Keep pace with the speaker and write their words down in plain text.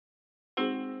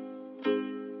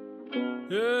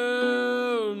Yeah,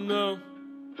 no.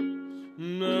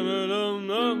 No, no, no,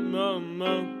 no, no,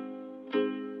 no.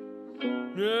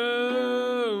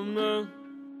 Yeah, no.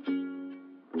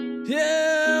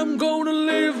 Yeah, I'm gonna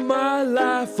live my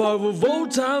life of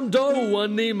old-time dough. I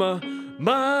need my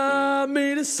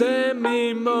mommy to send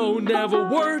me mo. Never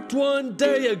worked one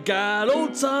day, I got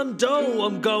old-time dough.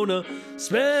 I'm gonna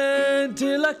spend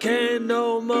till I can't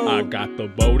no more. I got the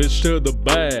voltage to the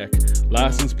back,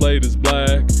 license plate is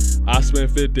black. I spent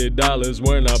 $50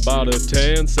 when I bought a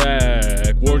 10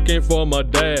 sack. Working for my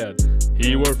dad,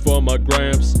 he worked for my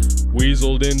gramps.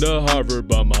 Weaseled into Harvard,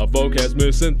 but my vocab's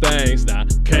missing things. Now,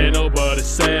 can't nobody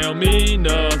sell me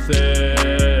nothing.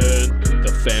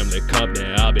 The family company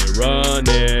I'll be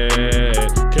running.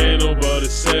 Can't nobody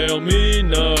sell me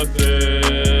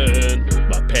nothing.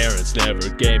 My parents never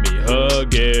gave me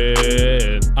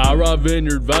hugging. I rob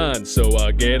vineyard vines, so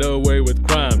I get away with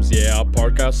crimes. Yeah, I'll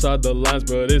park outside the lines,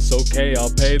 but it's okay, I'll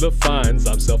pay the fines.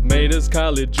 I'm self-made as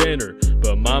Kylie Jenner,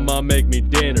 but my mom make me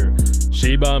dinner.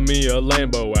 She bought me a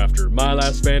Lambo after my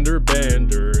last fender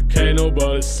bender. Can't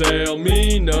nobody sell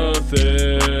me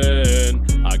nothing.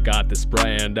 I got this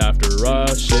brand after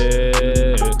I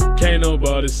shit. Can't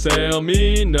nobody sell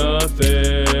me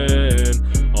nothing.